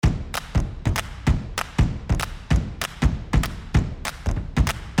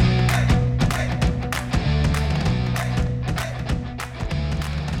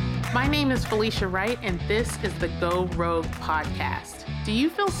name is Felicia Wright, and this is the Go Rogue podcast. Do you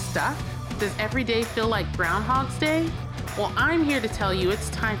feel stuck? Does every day feel like Groundhog's Day? Well, I'm here to tell you it's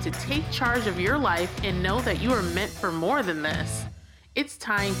time to take charge of your life and know that you are meant for more than this. It's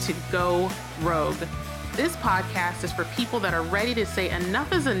time to go rogue. This podcast is for people that are ready to say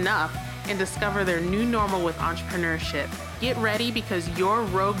enough is enough and discover their new normal with entrepreneurship. Get ready because your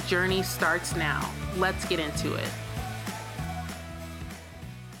rogue journey starts now. Let's get into it.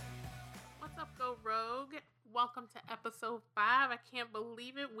 What's up, Go Rogue? Welcome to episode 5. I can't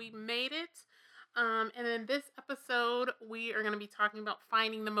believe it. We made it. And in this episode, we are going to be talking about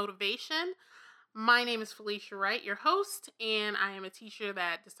finding the motivation. My name is Felicia Wright, your host, and I am a teacher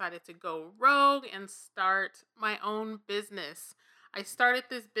that decided to go rogue and start my own business. I started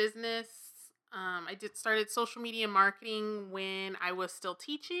this business. Started social media marketing when I was still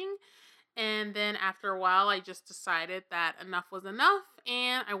teaching. And then after a while, I just decided that enough was enough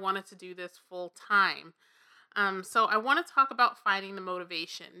and I wanted to do this full time. So I want to talk about finding the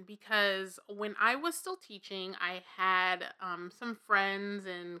motivation because when I was still teaching, I had some friends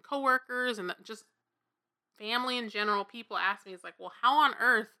and coworkers and just family in general. People ask me, it's like, well, how on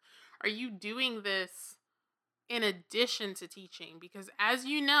earth are you doing this in addition to teaching? Because as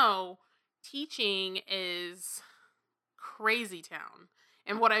you know, teaching is crazy town.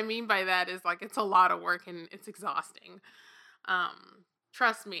 And what I mean by that is like it's a lot of work and it's exhausting.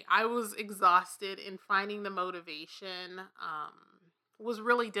 Trust me, I was exhausted and finding the motivation was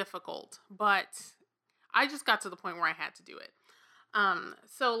really difficult, but I just got to the point where I had to do it.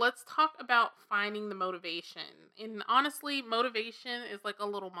 So let's talk about finding the motivation. And honestly, motivation is like a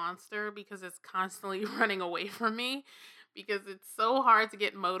little monster because it's constantly running away from me because it's so hard to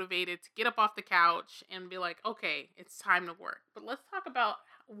get motivated to get up off the couch and be like, okay, it's time to work. But let's talk about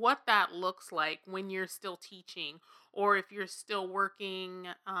what that looks like when you're still teaching or if you're still working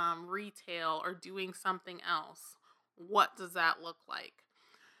retail or doing something else. What does that look like?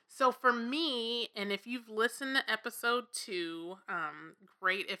 So for me, and if you've listened to episode 2,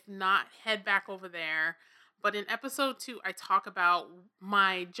 great. If not, head back over there. But in episode 2, I talk about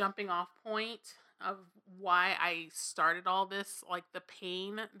my jumping off point of why I started all this, like the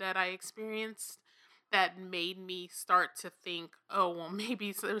pain that I experienced that made me start to think, oh, well,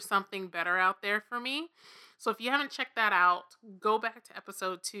 maybe there's something better out there for me. So if you haven't checked that out, go back to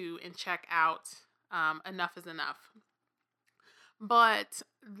episode 2 and check out Enough is Enough. But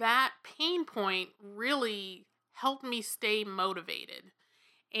that pain point really helped me stay motivated.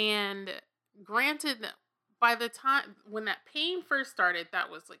 And granted, by the time when that pain first started, that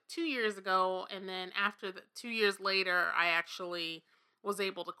was like 2 years ago. And then after 2 years later, I actually was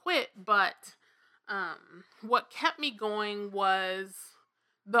able to quit. But what kept me going was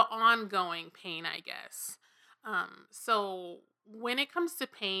the ongoing pain, I guess. So when it comes to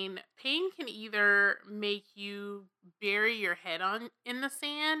pain can either make you bury your head in the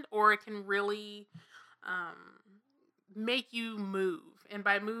sand, or it can really make you move. And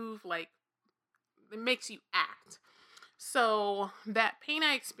by move, like, it makes you act. So that pain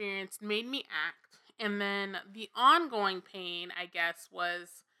I experienced made me act. And then the ongoing pain, I guess,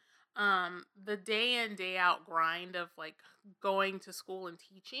 was the day in, day out grind of like going to school and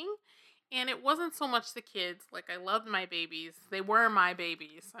teaching. And it wasn't so much the kids. Like, I loved my babies. They were my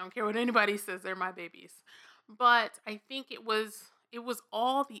babies. I don't care what anybody says, they're my babies. But I think it was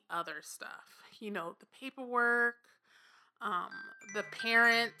all the other stuff. You know, the paperwork, the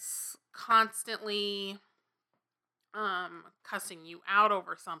parents constantly cussing you out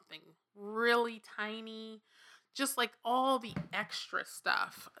over something really tiny. Just like all the extra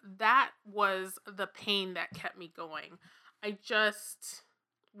stuff. That was the pain that kept me going. I just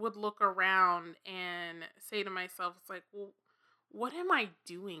would look around and say to myself, it's like, well, what am I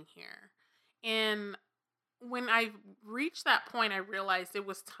doing here? And when I reached that point, I realized it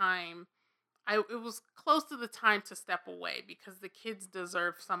was time. It was close to the time to step away because the kids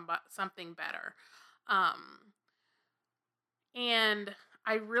deserve something better. And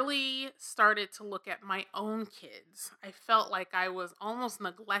I really started to look at my own kids. I felt like I was almost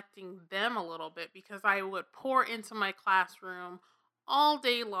neglecting them a little bit because I would pour into my classroom all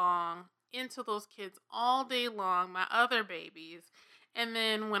day long, into those kids all day long, my other babies. And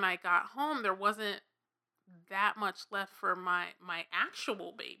then when I got home, there wasn't that much left for my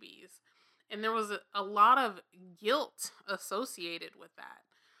actual babies. And there was a lot of guilt associated with that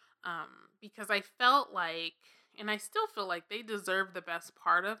because I felt like, and I still feel like they deserve the best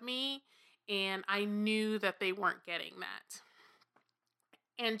part of me. And I knew that they weren't getting that.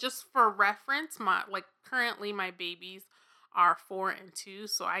 And just for reference, currently my babies are 4 and 2.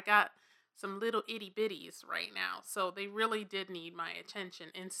 So I got some little itty bitties right now. So they really did need my attention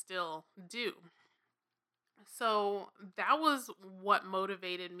and still do. So that was what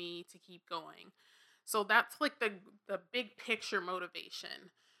motivated me to keep going. So that's like the big picture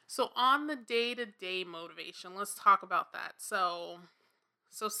motivation. So on the day-to-day motivation, let's talk about that. So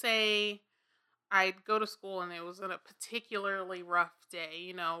say I'd go to school and it was a particularly rough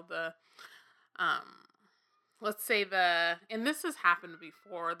day, the um let's say and this has happened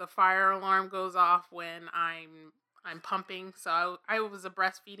before, the fire alarm goes off when I'm pumping. So I was a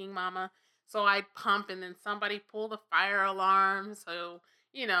breastfeeding mama, so I'd pump and then somebody pull the fire alarm, so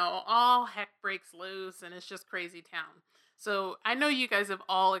all heck breaks loose and it's just crazy town. So I know you guys have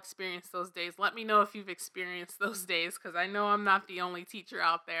all experienced those days. Let me know if you've experienced those days, because I know I'm not the only teacher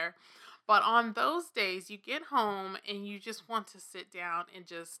out there. But on those days, you get home and you just want to sit down and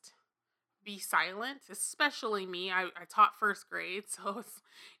just be silent, especially me. I taught first grade, so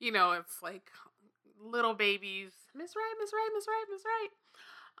it's like little babies, Miss Right, Miss Right, Miss Right, Miss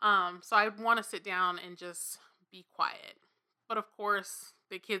Right. So I want to sit down and just be quiet. But of course,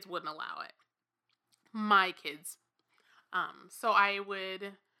 the kids wouldn't allow it. My kids. So I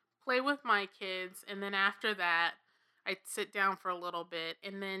would play with my kids, and then after that, I'd sit down for a little bit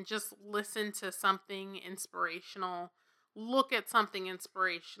and then just listen to something inspirational, look at something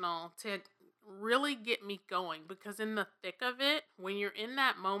inspirational to really get me going. Because in the thick of it, when you're in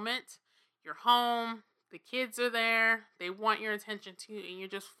that moment, you're home, the kids are there, they want your attention too, and you're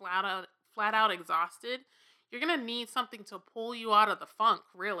just flat out exhausted. You're gonna need something to pull you out of the funk,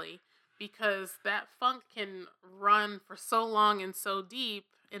 really, because that funk can run for so long and so deep,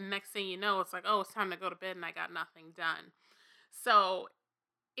 and next thing you know, it's like, oh, it's time to go to bed and I got nothing done. So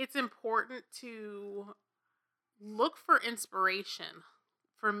it's important to look for inspiration.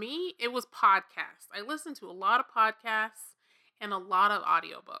 For me, it was podcasts. I listened to a lot of podcasts and a lot of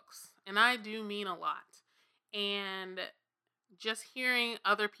audiobooks, and I do mean a lot. And just hearing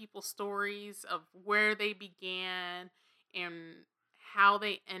other people's stories of where they began and how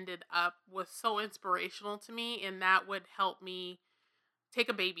they ended up was so inspirational to me, and that would help me take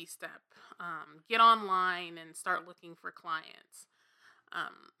a baby step, get online and start looking for clients.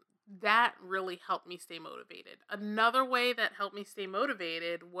 That really helped me stay motivated. Another way that helped me stay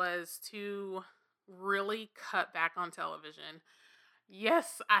motivated was to really cut back on television.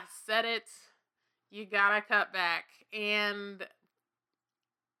 Yes, I said it. You gotta cut back. And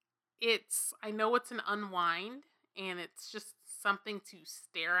I know it's an unwind and it's just something to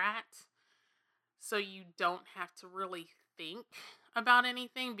stare at, so you don't have to really think about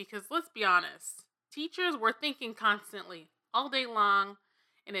anything, because let's be honest, teachers, we're thinking constantly all day long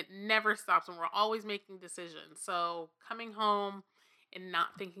and it never stops, and we're always making decisions. So coming home and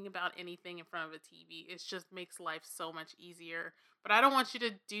not thinking about anything in front of a TV, it just makes life so much easier. But I don't want you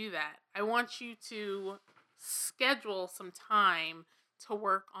to do that. I want you to schedule some time to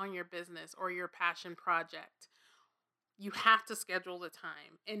work on your business or your passion project. You have to schedule the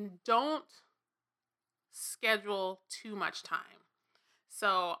time, and don't schedule too much time.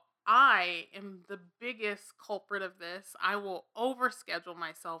 So I am the biggest culprit of this. I will overschedule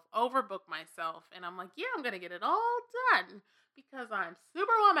myself, overbook myself, and I'm like, yeah, I'm going to get it all done because I'm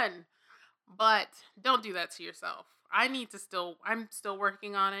Superwoman. But don't do that to yourself. I'm still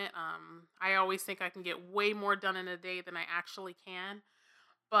working on it. I always think I can get way more done in a day than I actually can.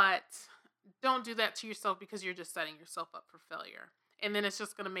 But don't do that to yourself, because you're just setting yourself up for failure. And then it's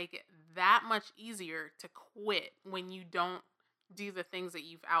just going to make it that much easier to quit when you don't do the things that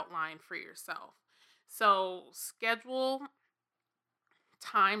you've outlined for yourself. So schedule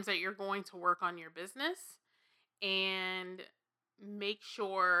times that you're going to work on your business and make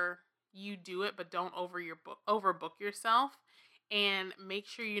sure you do it, but don't overbook yourself, and make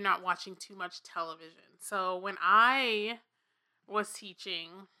sure you're not watching too much television. So when I was teaching,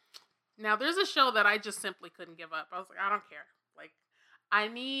 now there's a show that I just simply couldn't give up. I was like, I don't care. Like, I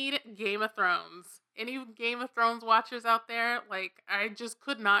need Game of Thrones. Any Game of Thrones watchers out there? Like, I just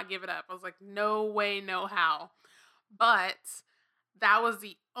could not give it up. I was like, no way, no how. But that was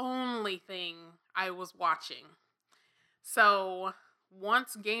the only thing I was watching. So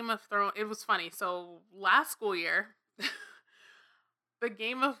once Game of Thrones, it was funny. So last school year, the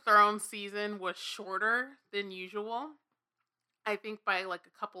Game of Thrones season was shorter than usual. I think by like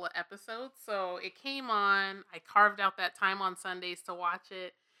a couple of episodes. So it came on. I carved out that time on Sundays to watch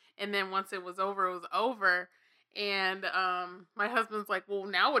it. And then once it was over, it was over. And my husband's like, well,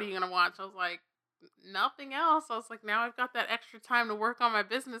 now what are you going to watch? I was like, nothing else. I was like, now I've got that extra time to work on my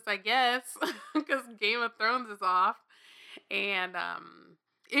business, I guess, because Game of Thrones is off. And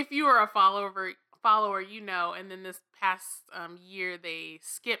if you are a follower, and then this past year, they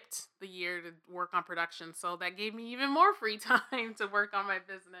skipped the year to work on production. So that gave me even more free time to work on my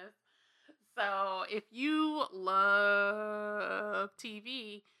business. So if you love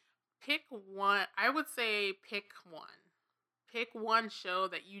TV, pick one. I would say pick one. Pick one show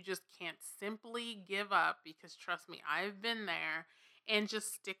that you just can't simply give up because trust me, I've been there, and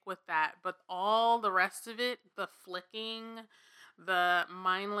just stick with that. But all the rest of it, the flicking, the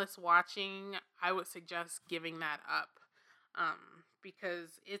mindless watching, I would suggest giving that up.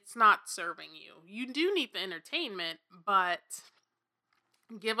 Because it's not serving you. You do need the entertainment, but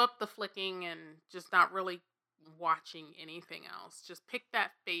give up the flicking and just not really watching anything else. Just pick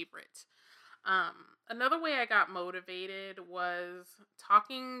that favorite. Um, Another way I got motivated was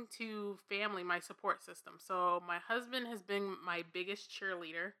talking to family, my support system. So my husband has been my biggest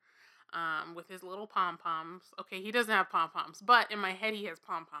cheerleader with his little pom poms. Okay, he doesn't have pom poms, but in my head he has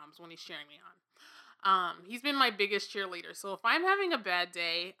pom poms when he's cheering me on. He's been my biggest cheerleader. So if I'm having a bad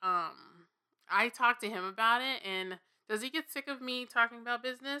day, I talk to him about it. And does he get sick of me talking about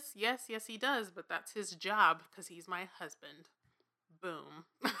business? Yes, he does. But that's his job because he's my husband. Boom.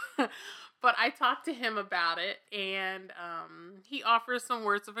 But I talked to him about it, and he offers some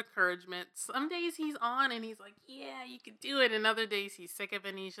words of encouragement. Some days he's on and he's like, yeah, you can do it. And other days he's sick of it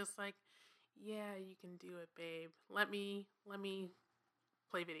and he's just like, yeah, you can do it, babe. Let me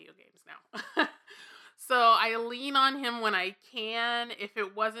play video games now. So I lean on him when I can. If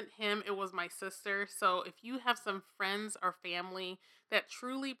it wasn't him, it was my sister. So if you have some friends or family that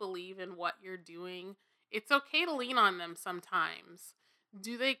truly believe in what you're doing, it's okay to lean on them sometimes.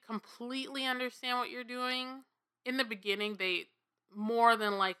 Do they completely understand what you're doing? In the beginning, they more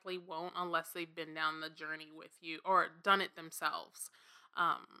than likely won't unless they've been down the journey with you or done it themselves.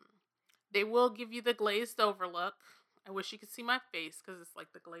 Um, they will give you the glazed over look. I wish you could see my face because it's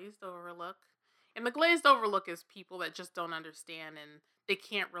like the glazed over look. And the glazed over look is people that just don't understand and they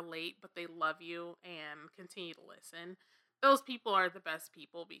can't relate, but they love you and continue to listen. Those people are the best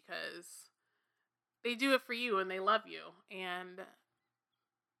people because they do it for you and they love you. And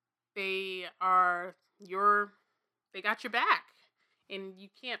they are they got your back. And you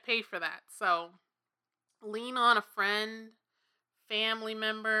can't pay for that. So lean on a friend, family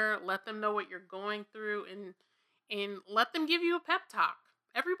member, let them know what you're going through, and let them give you a pep talk.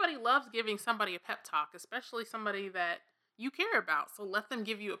 Everybody loves giving somebody a pep talk, especially somebody that you care about. So let them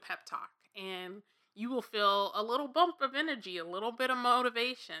give you a pep talk, and you will feel a little bump of energy, a little bit of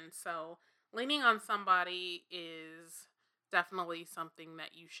motivation. So leaning on somebody is definitely something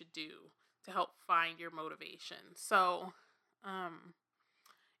that you should do to help find your motivation. So,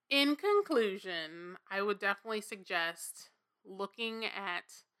 in conclusion, I would definitely suggest looking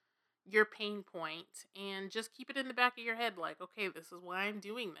at your pain point and just keep it in the back of your head like, okay, this is why I'm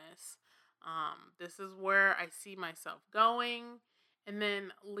doing this. This is where I see myself going. And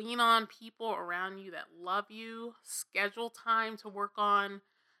then lean on people around you that love you. Schedule time to work on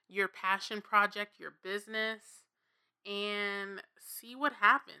your passion project, your business, and see what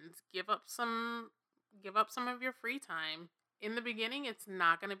happens. Give up some of your free time. In the beginning, it's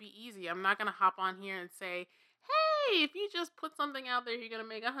not going to be easy. I'm not going to hop on here and say, hey, if you just put something out there, you're going to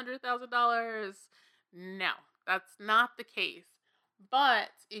make $100,000. No, that's not the case.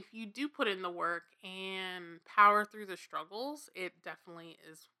 But if you do put in the work and power through the struggles, it definitely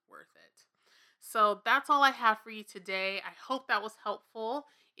is worth it. So that's all I have for you today. I hope that was helpful.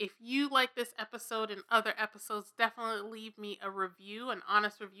 If you like this episode and other episodes, definitely leave me a review, an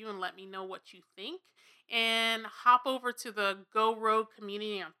honest review, and let me know what you think. And hop over to the Go Rogue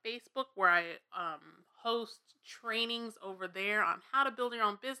community on Facebook where I host trainings over there on how to build your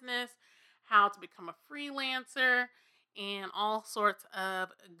own business, how to become a freelancer, and all sorts of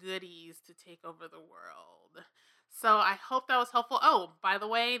goodies to take over the world. So I hope that was helpful. Oh, by the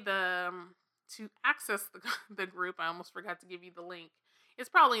way, to access the group, I almost forgot to give you the link. It's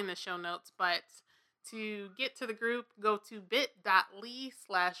probably in the show notes, but to get to the group, go to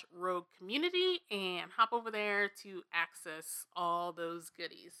bit.ly/rogue community and hop over there to access all those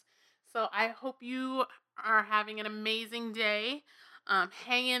goodies. So I hope you are having an amazing day.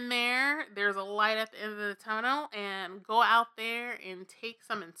 Hang in there. There's a light at the end of the tunnel, and go out there and take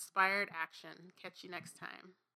some inspired action. Catch you next time.